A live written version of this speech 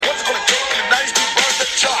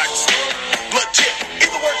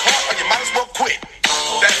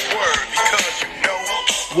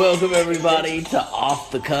welcome everybody to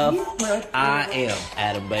Off the Cuff. I am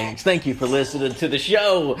Adam Banks. Thank you for listening to the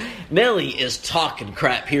show. Nelly is talking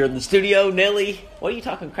crap here in the studio. Nelly, what are you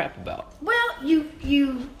talking crap about? Well,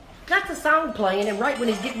 you got the song playing, and right when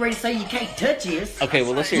he's getting ready to say you can't touch us. Okay,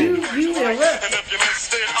 well, let's hear it. You interrupt. And if you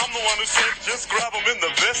missed it, I'm the one who said just grab them in the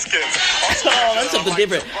biscuits. Oh, that's something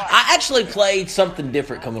different. I actually played something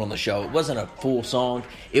different coming on the show. It wasn't a full song.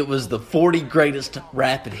 It was the 40 greatest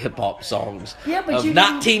rap and hip-hop songs Yeah, but of you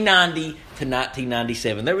 1990 to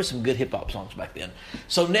 1997. There were some good hip-hop songs back then.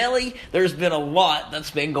 So, Nelly, there's been a lot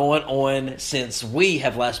that's been going on since we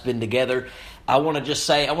have last been together. I want to just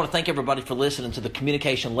say, I want to thank everybody for listening to the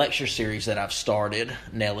communication lecture series that I've started,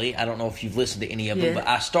 Nelly. I don't know if you've listened to any of them, but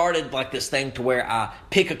I started like this thing to where I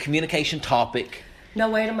pick a communication topic.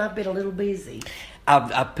 No, Adam, I've been a little busy.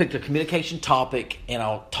 I've picked a communication topic, and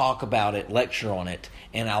I'll talk about it, lecture on it,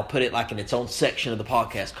 and I'll put it like in its own section of the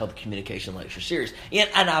podcast called the Communication Lecture Series.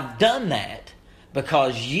 And I've done that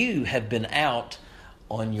because you have been out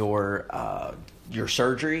on your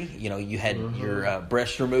surgery. You know, you had your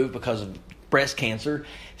breast removed because of breast cancer.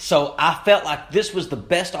 So I felt like this was the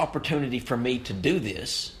best opportunity for me to do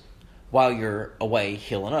this while you're away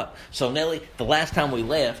healing up. So, Nelly, the last time we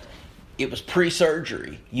left, it was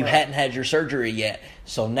pre-surgery. You hadn't had your surgery yet.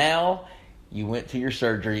 So now you went to your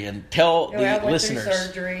surgery, and tell I went listeners. through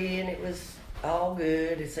surgery, and it was all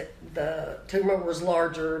good. The tumor was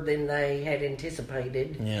larger than they had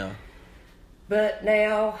anticipated. Yeah. But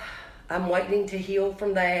now I'm waiting to heal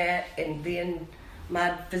from that, and then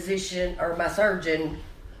my physician or my surgeon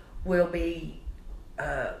will be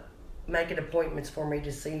making appointments for me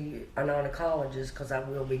to see an oncologist because I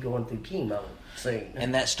will be going through chemo soon.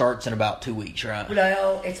 And that starts in about 2 weeks, right?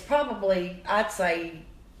 Well, it's probably, I'd say,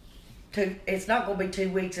 it's not going to be 2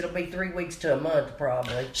 weeks. It'll be 3 weeks to a month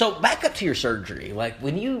probably. So back up to your surgery. Like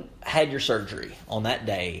when you had your surgery on that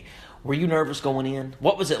day, were you nervous going in?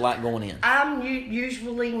 What was it like going in? I'm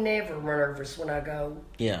usually never nervous when I go.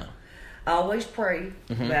 Yeah. I always pray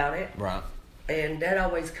about it. Right. And that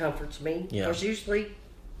always comforts me. Yeah. Because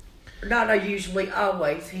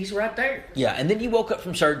always, he's right there. Yeah, and then you woke up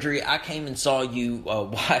from surgery. I came and saw you.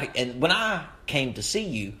 And when I came to see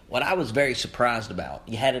you, what I was very surprised about,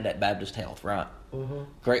 you had it at Baptist Health, right? Mm-hmm.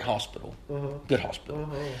 Great hospital. Mm-hmm. Good hospital.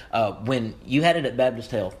 Mm-hmm. When you had it at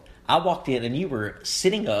Baptist Health, I walked in and you were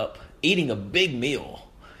sitting up, eating a big meal,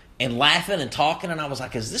 and laughing and talking, and I was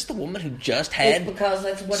like, is this the woman who just had It's because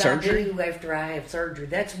that's what surgery? I do after I have surgery.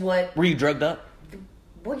 That's what... Were you drugged up?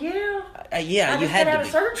 Well, yeah. Yeah, I you just had got to out be.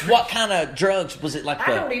 of surgery. What kind of drugs was it? Like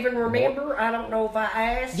I don't even remember. I don't know if I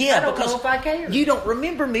asked. Yeah, I don't because know if I care. you don't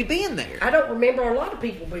remember me being there. I don't remember a lot of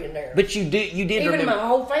people being there. But you did. You did Even remember. my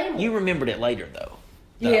whole family. You remembered it later, though.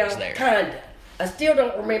 That I was there. Kinda. I still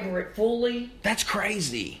don't remember it fully. That's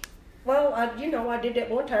crazy. Well, I did that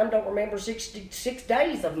one time. Don't remember 66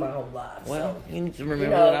 days of my whole life. Well, so. you need to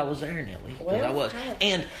remember that I was there, Nelly. Well, I was. God.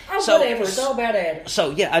 And Oh, so, whatever. It's all about Adam. So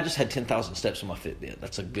yeah, I just had 10,000 steps on my Fitbit.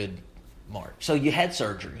 That's a good mark. So you had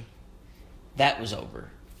surgery. That was over.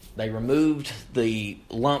 They removed the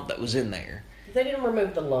lump that was in there. They didn't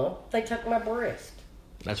remove the lump. They took my breast.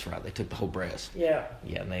 That's right. They took the whole breast. Yeah.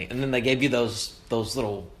 Yeah, and then they gave you those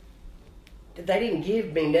little. They didn't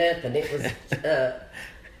give me nothing. It was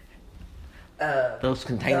Those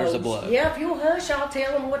containers of blood. Yeah, if you'll hush, I'll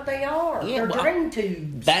tell them what they are. Yeah, They're drain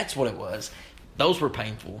tubes. That's what it was. Those were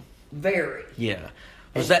painful. Very. Yeah.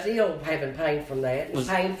 Was that still having pain from that?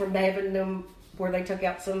 Pain from having them where they took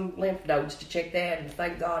out some lymph nodes to check that, and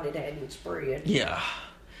thank God it hadn't spread. Yeah.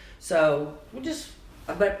 So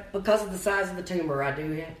but because of the size of the tumor,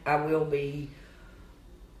 I will be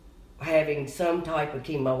having some type of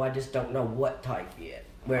chemo. I just don't know what type yet.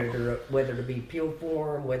 Whether to be pill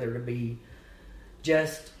form, whether to be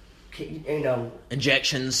just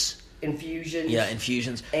injections, infusions. Yeah,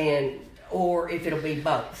 infusions, or if it'll be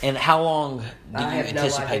both. And how long do you no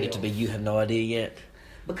anticipate idea. it to be? You have no idea yet.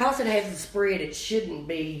 Because it hasn't spread, it shouldn't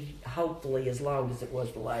be, hopefully, as long as it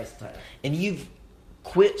was the last time. And you've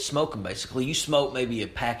quit smoking, basically. You smoke maybe a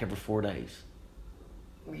pack every 4 days.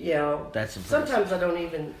 Yeah. That's impressive. Sometimes I don't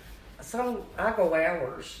even... I go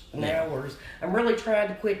hours and hours. I'm really trying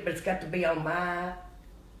to quit, but it's got to be on my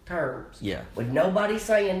terms. Yeah. With nobody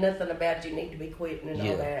saying nothing about you need to be quitting and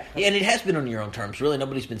all that. Yeah, and it has been on your own terms. Really,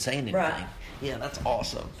 nobody's been saying anything. Right. Yeah, that's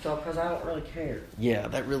awesome. So, because I don't really care. Yeah,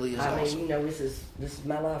 that really is awesome. I mean, this is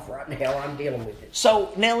my life right now. I'm dealing with it.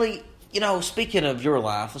 So, Nelly, speaking of your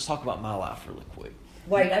life, let's talk about my life really quick.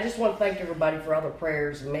 Wait, I just want to thank everybody for all the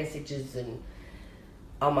prayers and messages and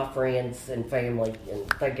all my friends and family,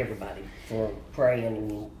 and thank everybody for praying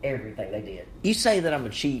and everything they did. You say that I'm a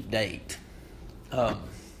cheap date.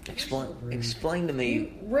 Explain to me.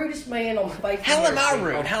 You rudest man on the face of the How am I earth,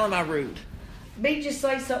 rude? people. How am I rude? Me just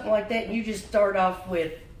say something like that, and you just start off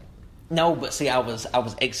with, No, but see, I was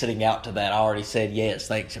exiting out to that. I already said yes,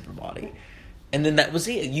 thanks everybody, and then that was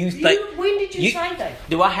it. when did you say that?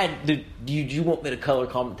 Did you want me to color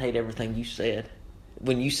commentate everything you said?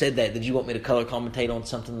 When you said that, did you want me to color commentate on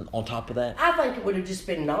something on top of that? I think it would have just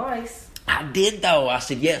been nice. I did though. I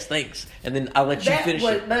said yes, thanks, and then I let you finish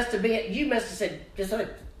it. Must have been. You must have said just like.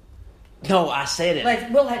 No, I said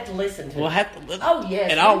it. We'll have to listen to it. We'll have to listen. Oh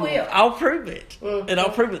yes, and we will. I'll prove it, and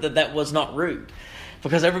I'll prove it that was not rude,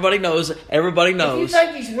 because everybody knows. Everybody knows. If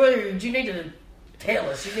you think he's rude, you need to tell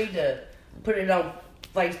us. You need to put it on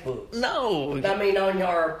Facebook. No, I mean on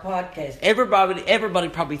your podcast. Everybody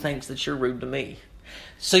probably thinks that you're rude to me.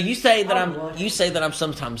 So you say that Lord. You say that I'm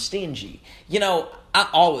sometimes stingy. You know, I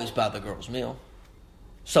always buy the girls' meal.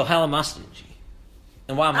 So how am I stingy?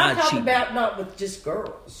 And why am I I'm talking cheap? about not with just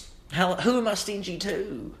girls. Who am I stingy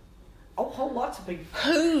to? Oh, whole lots of people.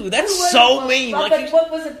 Who? That's Who was so it? mean. What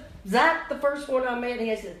was it? Zach, the first one I met,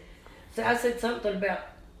 I said something about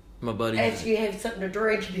My buddy. asked you have something to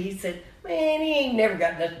drink, and he said, "Man, he ain't never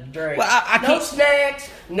got nothing to drink. Well, I no can't- snacks,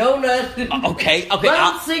 no nothing. Okay.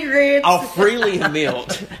 No cigarettes. I'll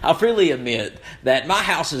freely admit that my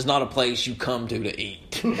house is not a place you come to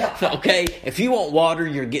eat. Okay? If you want water,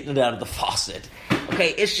 you're getting it out of the faucet. Okay?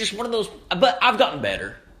 It's just one of those. But I've gotten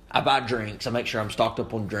better. I buy drinks. I make sure I'm stocked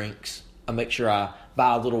up on drinks. I make sure I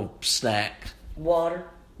buy a little snack,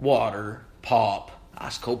 Water. pop,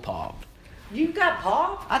 ice cold pop. You got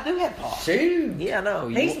pop? I do have pop. Shoot. Yeah, I know.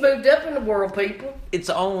 He's moved up in the world, people. It's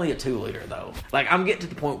only a 2-liter though. Like I'm getting to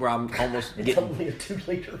the point where I'm almost It's getting. only a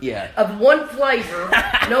 2-liter. Yeah. Of one flavor,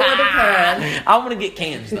 no other kind. I want to get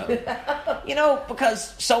cans though. You know,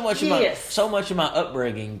 because so much Yes. of my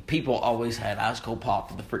upbringing, people always had ice cold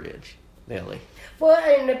pop in the fridge. Nelly. Well,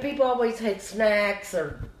 and the people always had snacks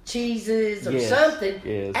or cheeses or Yes, something.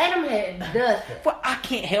 yes. Adam had nothing. Well, I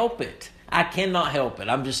can't help it. I cannot help it.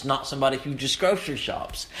 I'm just not somebody who just grocery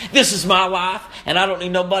shops. This is my life, and I don't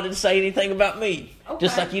need nobody to say anything about me. Okay.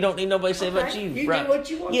 Just like you don't need nobody to say about you. You right? do what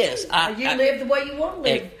you want Yes, to. You live the way you want to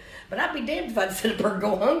live. Eh. But I'd be damned if I'd sit up there and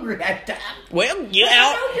go hungry all the time. Well, get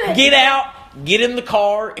I out, get in the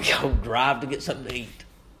car, and go drive to get something to eat.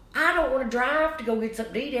 I don't want to drive to go get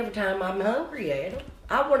something to eat every time I'm hungry, Adam.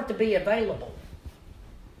 I want it to be available.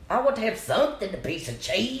 I want to have something, a piece of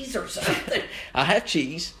cheese or something. I have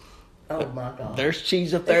cheese. Oh my God. There's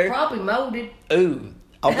cheese up It's there. probably molded. Ooh,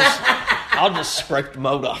 I'll just scrape the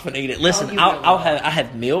mold off and eat it. Listen, you I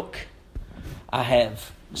have milk. I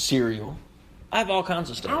have cereal. I have all kinds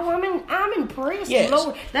of stuff. Oh, I'm impressed. Yes.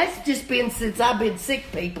 Lord, that's just been since I've been sick,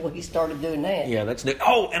 people. He started doing that. Yeah, that's new.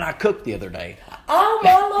 Oh, and I cooked the other day. Oh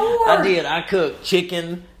my Lord! I did. I cooked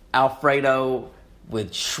chicken Alfredo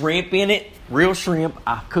with shrimp in it, real shrimp.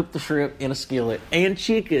 I cooked the shrimp in a skillet, and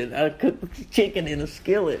chicken. I cooked the chicken in a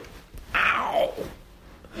skillet. Ow!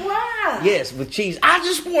 Wow. Yes, with cheese. I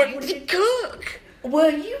just wanted to cook.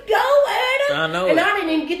 Well, you go, Adam. I know And it. I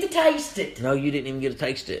didn't even get to taste it. No, you didn't even get to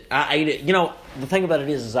taste it. I ate it. You know, the thing about it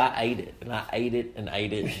is I ate it, and I ate it, and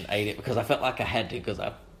ate it, and ate it because I felt like I had to because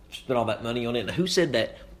I spent all that money on it. And who said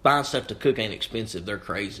that buying stuff to cook ain't expensive? They're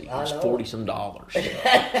crazy. It was I know. $40-some.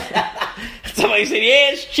 Somebody said,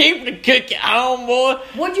 "Yeah, it's cheaper to cook at home, boy."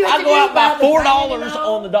 What'd you have I to go do, out buy buy the $4 pan and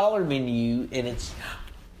all? on the dollar menu, and it's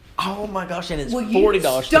oh my gosh, and it's Well, $40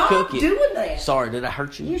 to stop cook it. doing that. Sorry, did I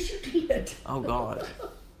hurt you? Yes, you did. Oh God,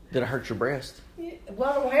 did I hurt your breast? Well,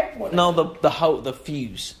 I don't have one. No, the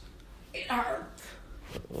fuse. It hurts.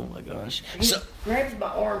 Oh my gosh. He So. grabs my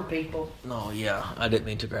arm, people. No, yeah, I didn't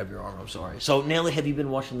mean to grab your arm. I'm sorry. So, Nelly, have you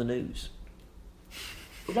been watching the news?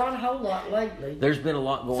 Not a whole lot lately. There's been a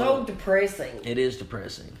lot going So on. depressing. It is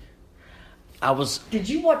depressing. Did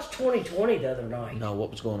you watch 2020 the other night? No,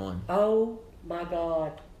 what was going on? Oh my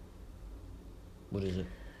God. What is it?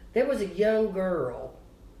 There was a young girl,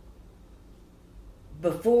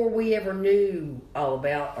 before we ever knew all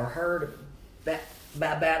about or heard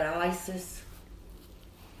about ISIS,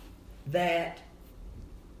 that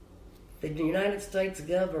the United States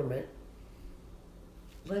government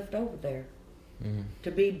left over there to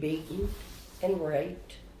be beaten and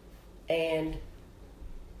raped and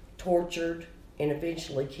tortured and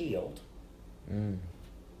eventually killed. And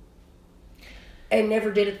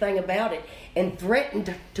never did a thing about it, and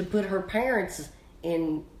threatened to put her parents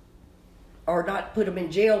in, or not put them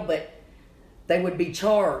in jail, but they would be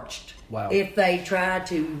charged Wow. if they tried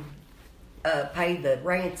to pay the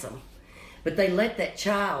ransom. But they let that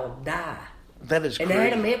child die. That is And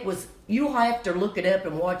crazy. Adam, you'll have to look it up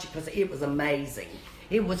and watch it because it was amazing.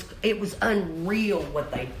 It was unreal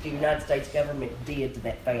what the United States government did to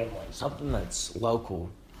that family. Something that's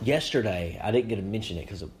local. Yesterday, I didn't get to mention it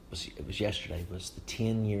because it was yesterday. Was the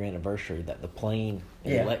 10-year anniversary that the plane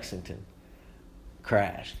in Lexington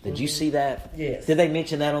crashed. Did you see that? Yes. Did they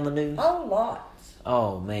mention that on the news? Oh, lots.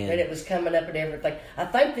 Oh man. That it was coming up and everything. I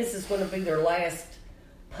think this is going to be their last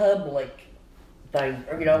public thing.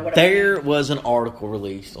 Or, whatever. There was an article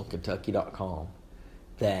released on Kentucky.com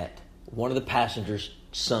that one of the passengers'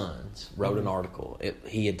 sons wrote an article.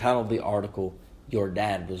 He entitled the article, "Your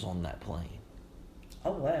Dad Was on That Plane."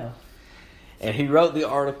 Oh, wow. And he wrote the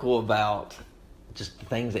article about just the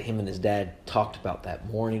things that him and his dad talked about that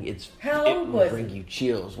morning. How old it was will bring he? you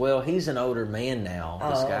chills. Well, he's an older man now.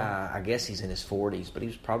 This guy, I guess he's in his 40s, but he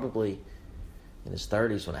was probably in his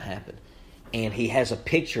 30s when it happened. And he has a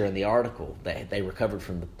picture in the article that they recovered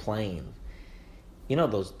from the plane. You know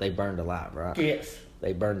those, they burned alive, right? Yes.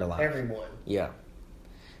 They burned alive. Everyone. Yeah.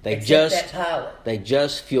 Except that pilot. They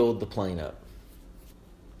just fueled the plane up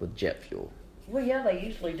with jet fuel. Well, yeah, they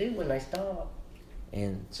usually do when they stop.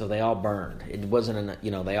 And so they all burned. It wasn't,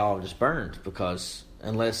 they all just burned because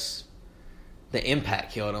unless the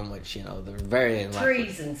impact killed them, which, they're very unlikely.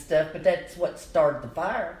 Trees and stuff, but that's what started the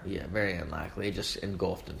fire. Yeah, very unlikely. It just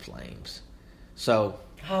engulfed in flames. So.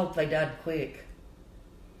 I hope they died quick.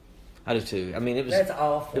 I do too. I mean, it was. That's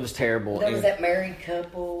awful. It was terrible. There was that married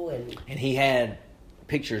couple and he had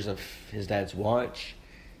pictures of his dad's watch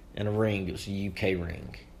and a ring. It was a UK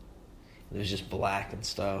ring. It was just black and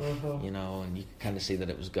stuff, and you could kind of see that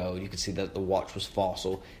it was gold. You could see that the watch was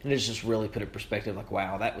fossil, and it just really put it in perspective. Like,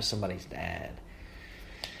 wow, that was somebody's dad.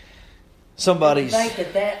 Somebody's. I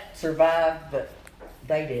think that survived, but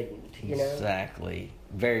they didn't. Exactly.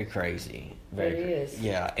 Very crazy. Very. It is.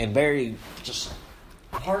 Yeah, and very just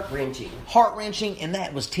heart-wrenching. Heart-wrenching, and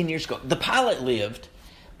that was 10 years ago. The pilot lived,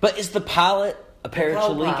 but is the pilot a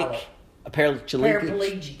paraplegic? A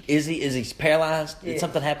paraplegic? Is he paralyzed? Yes. Did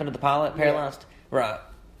something happen to the pilot? Paralyzed? Yeah. Right.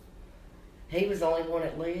 He was the only one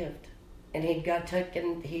that lived. And he had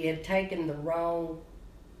taken the wrong...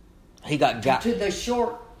 He got to the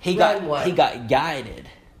short runway. He got guided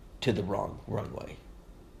to the wrong runway.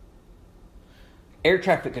 Air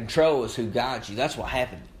traffic control is who guides you. That's what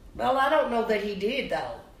happened. Well, I don't know that he did,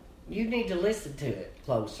 though. You need to listen to it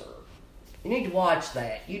closer. You need to watch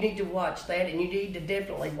that. You need to watch that, and you need to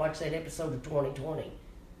definitely watch that episode of 2020.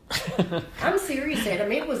 I'm serious,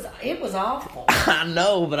 Adam. It was awful. I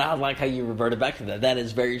know, but I like how you reverted back to that. That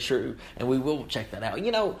is very true, and we will check that out.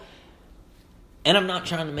 And I'm not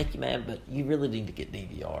trying to make you mad, but you really need to get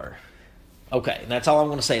DVR. Okay, and that's all I'm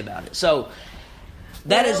going to say about it. So,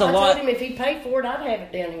 that is a lot. I told him if he paid for it, I'd have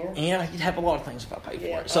it down here. Yeah, you'd have a lot of things if I paid for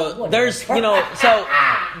it. So, whatever. there's,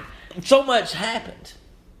 so much happened.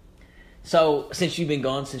 So, since you've been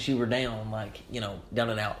gone, since you were down, down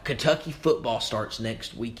and out, Kentucky football starts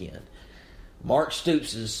next weekend. Mark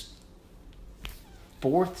Stoops'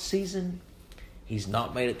 4th season. He's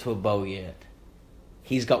not made it to a bowl yet.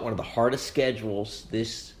 He's got one of the hardest schedules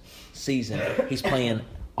this season. He's playing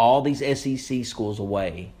all these SEC schools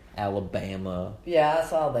away. Alabama. Yeah, I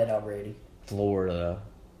saw that already. Florida.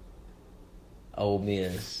 Ole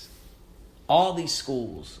Miss. All these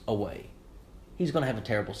schools away. He's going to have a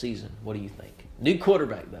terrible season. What do you think? New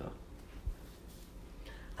quarterback, though.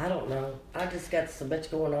 I don't know. I just got so much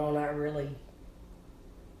going on. I really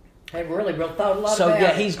haven't really thought a lot about it. So,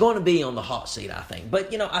 yeah, he's going to be on the hot seat, I think.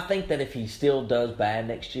 But, I think that if he still does bad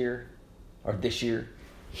next year, or this year,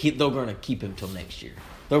 they're going to keep him till next year.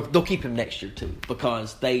 They'll keep him next year, too,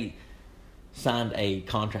 because they signed a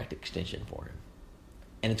contract extension for him.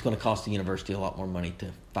 And it's going to cost the university a lot more money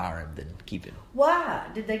to fire him than keep him. Why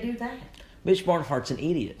did they do that? Mitch Barnhart's an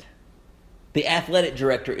idiot. The athletic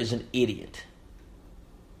director is an idiot.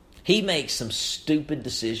 He makes some stupid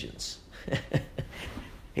decisions.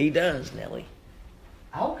 He does, Nelly.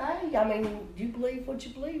 Okay, I mean, you believe what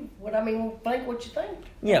you believe. Think what you think.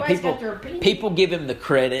 Yeah, Everybody's got their opinion. people give him the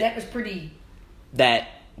credit. That was pretty that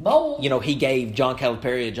bold. He gave John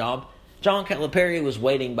Calipari a job. John Calipari was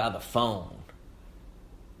waiting by the phone.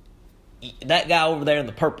 That guy over there in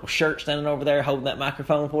the purple shirt standing over there holding that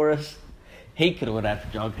microphone for us, he could have went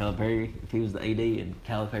after John Calipari if he was the AD, and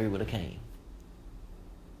Calipari would have came.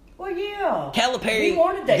 Well, yeah. Calipari, he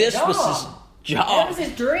wanted that this job. was his job. That was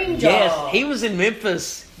his dream job. Yes, he was in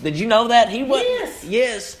Memphis. Did you know that? He wasn't.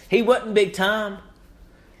 Yes, he wasn't big time.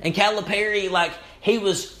 And Calipari, he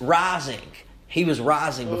was rising. He was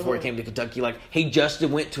rising before he came to Kentucky. He just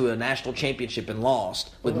went to a national championship and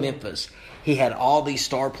lost with Memphis. He had all these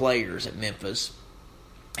star players at Memphis.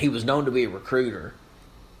 He was known to be a recruiter.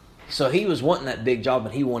 So he was wanting that big job,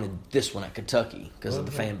 but he wanted this one at Kentucky because of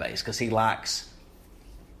the fan base, because he likes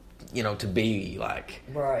to be like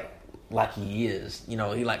Right. he is. He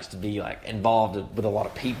likes to be like involved with a lot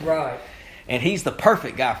of people. Right. And he's the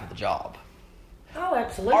perfect guy for the job. Oh,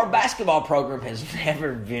 absolutely. Our basketball program has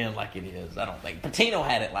never been like it is, I don't think. Patino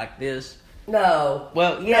had it like this. No.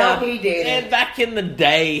 Well, yeah. No, he didn't. And back in the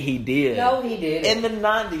day, he did. No, he didn't. In the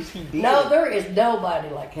 90s, he did. No, there is nobody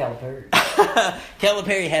like Calipari.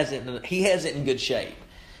 Calipari has it. He has it in good shape.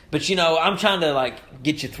 But, I'm trying to, like,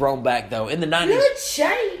 get you thrown back, though. In the 90s, Good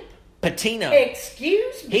shape. Patino,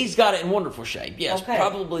 Excuse me. he's got it in wonderful shape. Yes, Okay.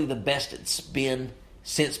 probably the best it's been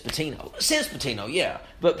since Patino. Since Patino, yeah.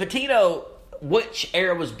 But Patino, which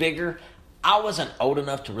era was bigger? I wasn't old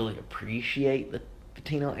enough to really appreciate the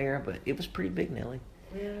Patino era, but it was pretty big, Nelly.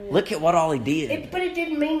 Yeah. Look at what all he did. But it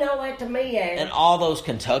didn't mean all that to me, Adam. And all those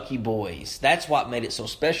Kentucky boys. That's what made it so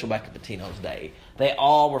special back in Patino's day. They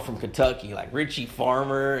all were from Kentucky, like Richie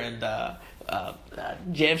Farmer and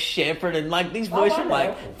Jeff Shepard, and like these boys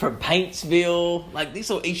from Paintsville, like these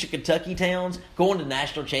little Eastern Kentucky towns, going to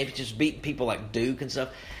national championships, beating people like Duke and stuff.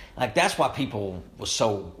 Like that's why people was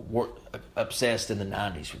so obsessed in the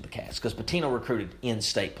 90s with the Cats, because Patino recruited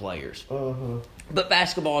in-state players. Uh-huh. But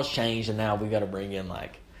basketball has changed, and now we got to bring in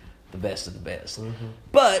like the best of the best. Mm-hmm.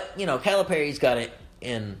 But Calipari's got it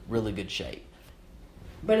in really good shape.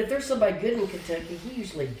 But if there's somebody good in Kentucky, he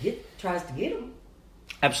usually tries to get them.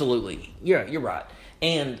 Absolutely, you're right.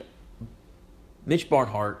 And Mitch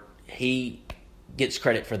Barnhart, he gets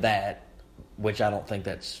credit for that, which I don't think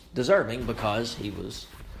that's deserving, because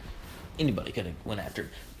anybody could have went after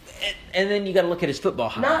him. And then you got to look at his football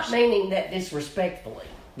hires. Not meaning that disrespectfully.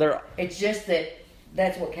 They're, It's just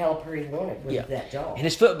that's what Calipari wanted with that job. And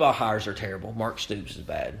his football hires are terrible. Mark Stoops is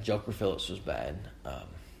bad. Joker Phillips was bad.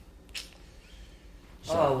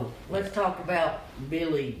 Let's talk about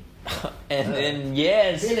Billy. And then,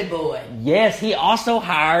 yes. Billy Boy. Yes, he was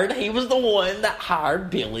the one that hired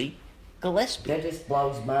Billy Gillespie. That just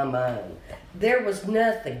blows my mind. There was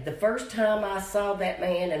nothing. The first time I saw that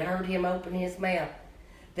man and heard him open his mouth,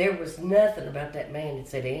 there was nothing about that man that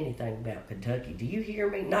said anything about Kentucky. Do you hear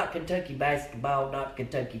me? Not Kentucky basketball, not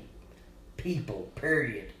Kentucky people,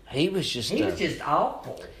 period. He was just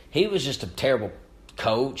awful. He was just a terrible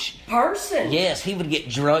coach. Person. Yes, he would get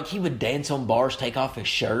drunk. He would dance on bars, take off his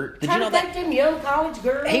shirt. Did you know that? Them young college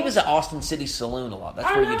girls? He was at Austin City Saloon a lot. That's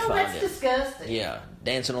where you'd find that's him. Disgusting. Yeah,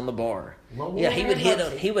 dancing on the bar. Lord yeah, he would hit.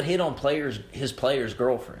 mercy. He would hit on his players'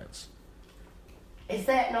 girlfriends. Is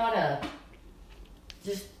that not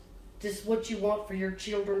just what you want for your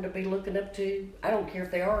children to be looking up to? I don't care if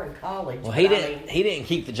they are in college. Well, he didn't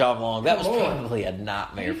keep the job long. That was probably a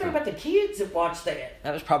nightmare. You think about the kids that watch that.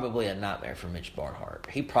 That was probably a nightmare for Mitch Barnhart.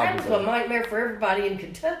 That was a nightmare for everybody in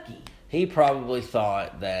Kentucky. He probably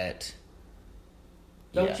thought that.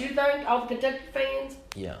 Don't you think, all the Kentucky fans?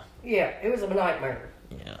 Yeah. Yeah, it was a nightmare.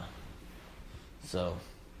 Yeah. So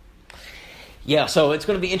it's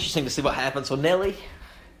going to be interesting to see what happens. So, Nelly,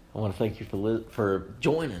 I want to thank you for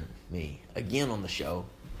joining me again on the show,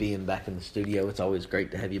 being back in the studio. It's always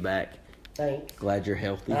great to have you back. Thanks. Glad you're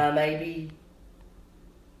healthy. Maybe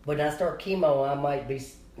when I start chemo, I might be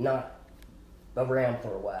not around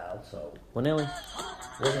for a while. So, Well, Nelly,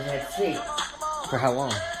 we'll just have to see. for how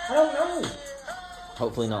long? I don't know.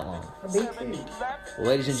 Hopefully not long. Me too. Well,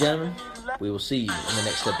 ladies and gentlemen, we will see you in the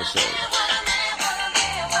next episode.